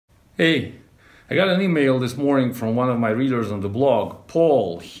Hey, I got an email this morning from one of my readers on the blog,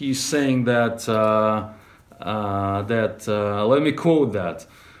 Paul. He's saying that, let me quote that.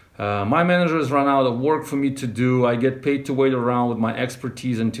 My manager has run out of work for me to do. I get paid to wait around with my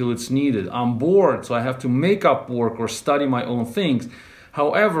expertise until it's needed. I'm bored, so I have to make up work or study my own things.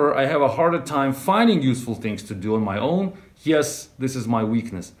 However, I have a harder time finding useful things to do on my own. Yes, this is my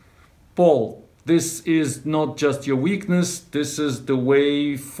weakness. Paul, this is not just your weakness. This is the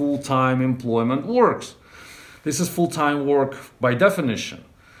way full-time employment works. This is full-time work by definition.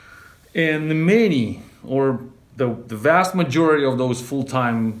 And many, or the vast majority of those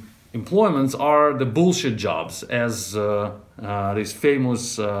full-time employments are the bullshit jobs, as this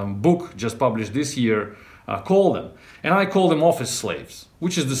famous book just published this year called them. And I call them office slaves,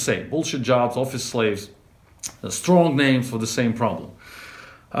 which is the same. Bullshit jobs, office slaves, strong names for the same problem.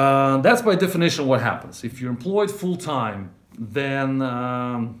 That's by definition what happens. If you're employed full-time, then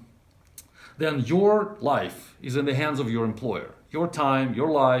your life is in the hands of your employer. Your time, your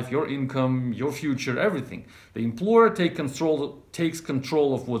life, your income, your future, everything. The employer takes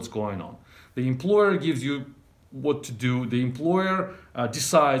control of what's going on. The employer gives you what to do. The employer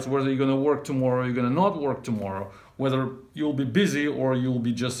decides whether you're going to work tomorrow, you're going to not work tomorrow, whether you'll be busy or you'll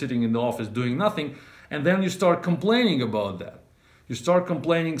be just sitting in the office doing nothing. And then you start complaining about that. You start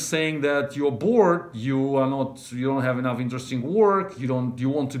complaining, saying that you're bored, you don't have enough interesting work, you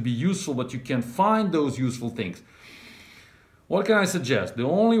want to be useful, but you can't find those useful things. What can I suggest? The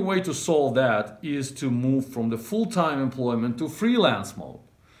only way to solve that is to move from the full-time employment to freelance mode.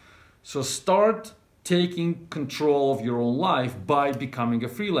 So start taking control of your own life by becoming a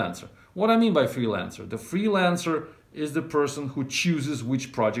freelancer. What I mean by freelancer? The freelancer is the person who chooses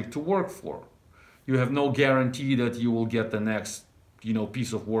which project to work for. You have no guarantee that you will get the next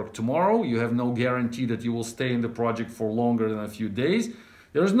piece of work tomorrow. You have no guarantee that you will stay in the project for longer than a few days.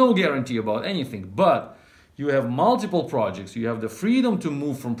 There is no guarantee about anything, but you have multiple projects. You have the freedom to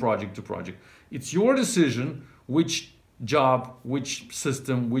move from project to project. It's your decision which job, which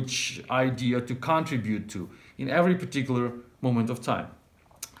system, which idea to contribute to in every particular moment of time.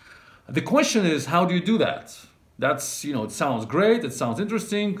 The question is, how do you do that? That's, it sounds great, it sounds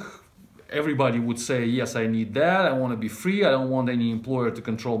interesting. Everybody would say, yes, I need that. I want to be free. I don't want any employer to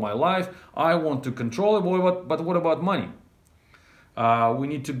control my life. I want to control it, but what about money? We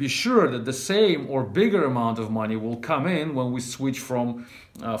need to be sure that the same or bigger amount of money will come in when we switch from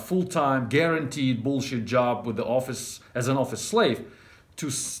full-time guaranteed bullshit job with the office as an office slave to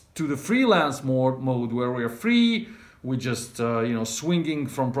the freelance mode where we're free. We just swinging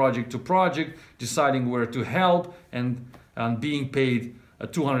from project to project, deciding where to help and being paid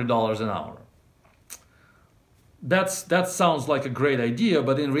 $200 an hour. That sounds like a great idea,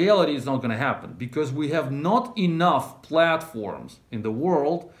 but in reality it's not going to happen because we have not enough platforms in the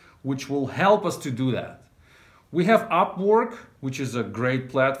world which will help us to do that. We have Upwork, which is a great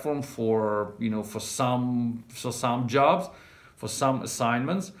platform for some jobs, for some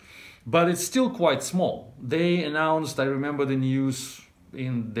assignments, but it's still quite small. They announced, I remember the news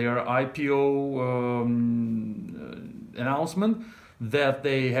in their IPO announcement, that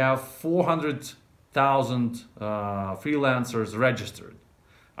they have 400,000 freelancers registered.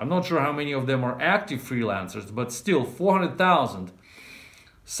 I'm not sure how many of them are active freelancers, but still 400,000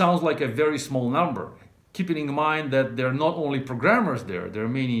 sounds like a very small number. Keeping in mind that there are not only programmers there are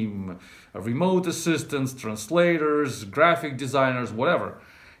many remote assistants, translators, graphic designers, whatever.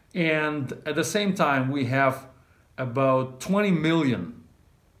 And at the same time, we have about 20 million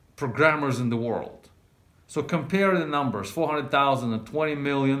programmers in the world. So compare the numbers, 400,000 and 20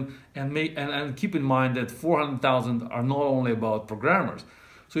 million, and keep in mind that 400,000 are not only about programmers.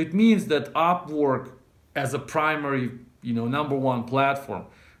 So it means that Upwork as a primary, number one platform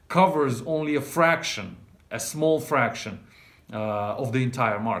covers only a fraction, a small fraction of the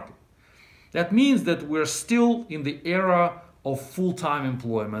entire market. That means that we're still in the era of full-time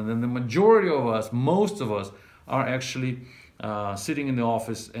employment, and the majority of us, most of us, are actually sitting in the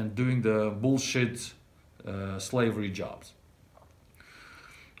office and doing the bullshit slavery jobs.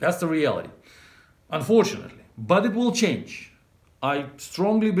 That's the reality, unfortunately, but it will change. I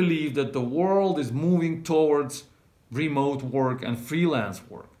strongly believe that the world is moving towards remote work and freelance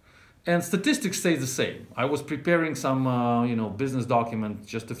work, and statistics stay the same. I was preparing some business document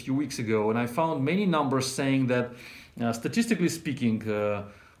just a few weeks ago, and I found many numbers saying that statistically speaking,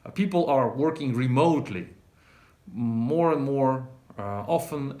 people are working remotely more and more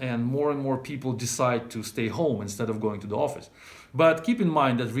often, and more people decide to stay home instead of going to the office. But keep in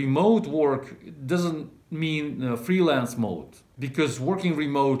mind that remote work doesn't mean freelance mode, because working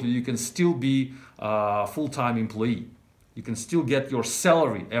remotely you can still be a full-time employee. You can still get your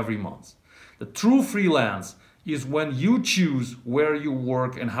salary every month. The true freelance is when you choose where you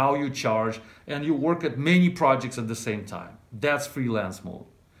work and how you charge, and you work at many projects at the same time. That's freelance mode.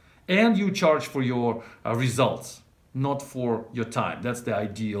 And you charge for your results, not for your time. That's the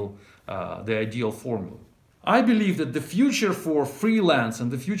ideal formula. I believe that the future for freelance and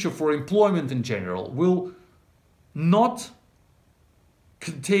the future for employment in general will not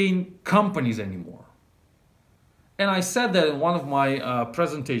contain companies anymore. And I said that in one of my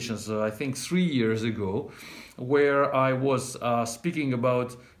presentations, I think 3 years ago, where I was speaking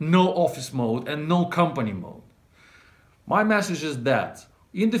about no office mode and no company mode. My message is that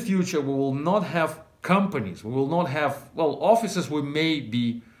in the future we will not have companies, we will not have, well, offices we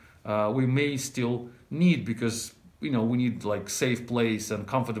may still need, because we need like safe place and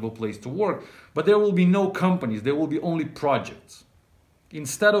comfortable place to work, but there will be no companies, there will be only projects.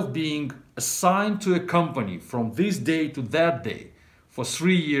 Instead of being assigned to a company from this day to that day for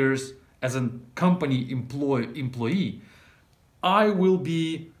 3 years as a company employee, I will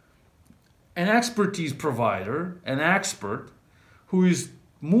be an expertise provider, an expert who is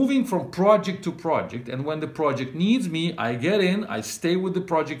moving from project to project, and when the project needs me, I get in, I stay with the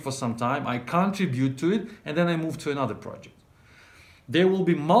project for some time, I contribute to it, and then I move to another project. There will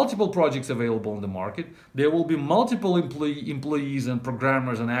be multiple projects available in the market. There will be multiple employees and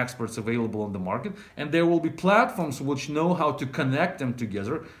programmers and experts available in the market, and there will be platforms which know how to connect them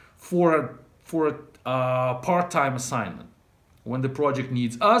together for a part-time assignment. When the project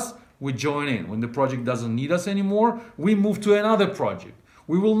needs us, we join in. When the project doesn't need us anymore, we move to another project.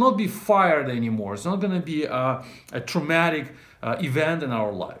 We will not be fired anymore. It's not going to be a traumatic event in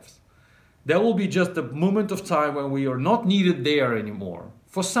our lives. There will be just a moment of time when we are not needed there anymore.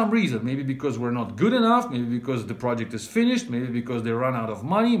 For some reason, maybe because we're not good enough, maybe because the project is finished, maybe because they run out of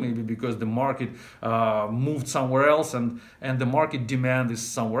money, maybe because the market moved somewhere else and the market demand is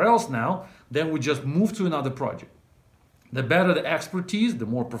somewhere else now, then we just move to another project. The better the expertise, the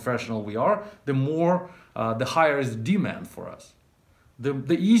more professional we are, the higher is the demand for us.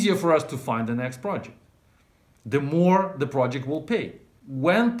 The easier for us to find the next project. The more the project will pay.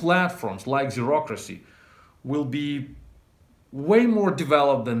 When platforms like Zerocracy will be way more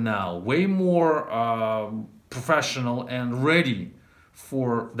developed than now, way more professional and ready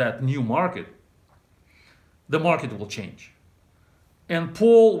for that new market, the market will change. And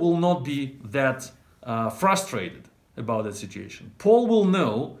Paul will not be that frustrated about that situation. Paul will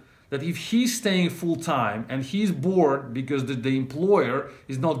know that if he's staying full-time and he's bored because the employer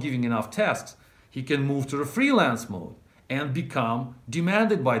is not giving enough tasks, he can move to the freelance mode and become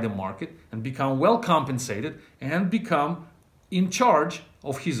demanded by the market and become well compensated and become in charge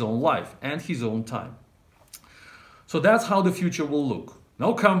of his own life and his own time. So that's how the future will look.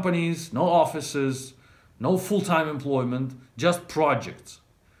 No companies, no offices, no full-time employment, just projects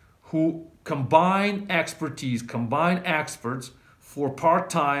who combine expertise, combine experts for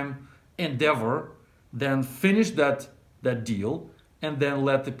part-time endeavor, then finish that deal and then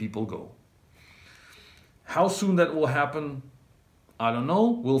let the people go. How soon that will happen, I don't know.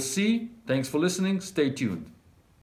 We'll see. Thanks for listening. Stay tuned.